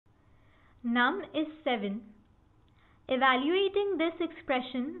Num is 7. Evaluating this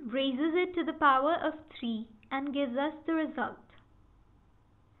expression raises it to the power of 3 and gives us the result.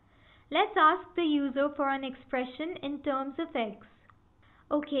 Let's ask the user for an expression in terms of x.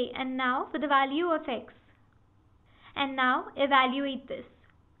 Okay, and now for the value of x. And now evaluate this.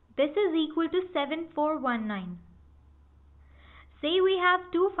 This is equal to 7419. Say we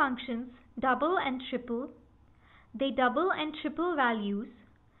have two functions, double and triple. They double and triple values.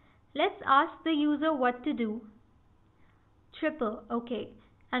 Let's ask the user what to do. Triple, okay.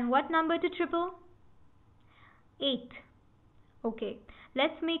 And what number to triple? 8. Okay,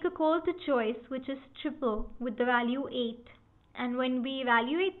 let's make a call to choice which is triple with the value 8. And when we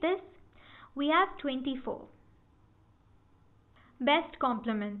evaluate this, we have 24. Best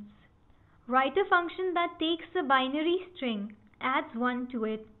complements. Write a function that takes a binary string, adds 1 to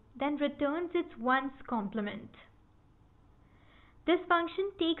it, then returns its ones complement. This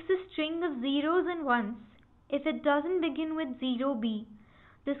function takes a string of zeros and ones. If it doesn't begin with 0b,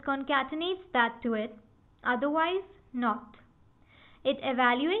 this concatenates that to it, otherwise not. It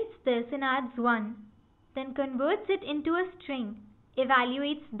evaluates this and adds 1, then converts it into a string,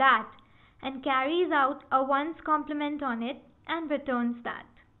 evaluates that, and carries out a ones complement on it and returns that.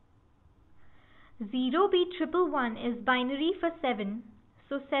 0b111 is binary for 7,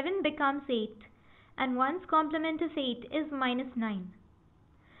 so 7 becomes 8, and ones complement of 8 is -9.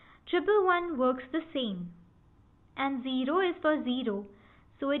 111 works the same, and 0 is for 0,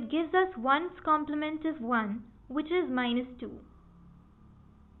 so it gives us ones complement of 1, which is -2.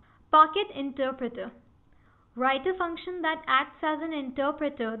 Pocket interpreter. Write a function that acts as an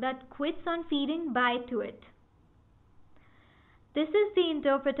interpreter that quits on feeding by to it. This is the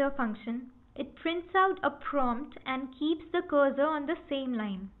interpreter function. It prints out a prompt and keeps the cursor on the same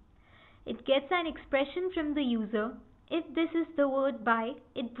line. It gets an expression from the user. If this is the word by,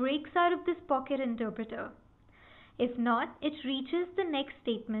 it breaks out of this pocket interpreter. If not, it reaches the next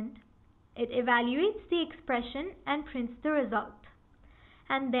statement. It evaluates the expression and prints the result.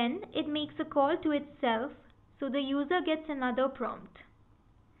 And then it makes a call to itself, so the user gets another prompt.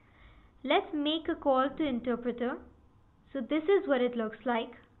 Let's make a call to interpreter. So this is what it looks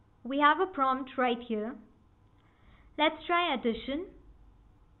like. We have a prompt right here. Let's try addition.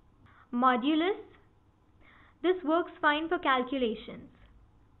 Modulus. This works fine for calculations.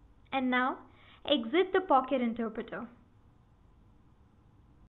 And now exit the pocket interpreter.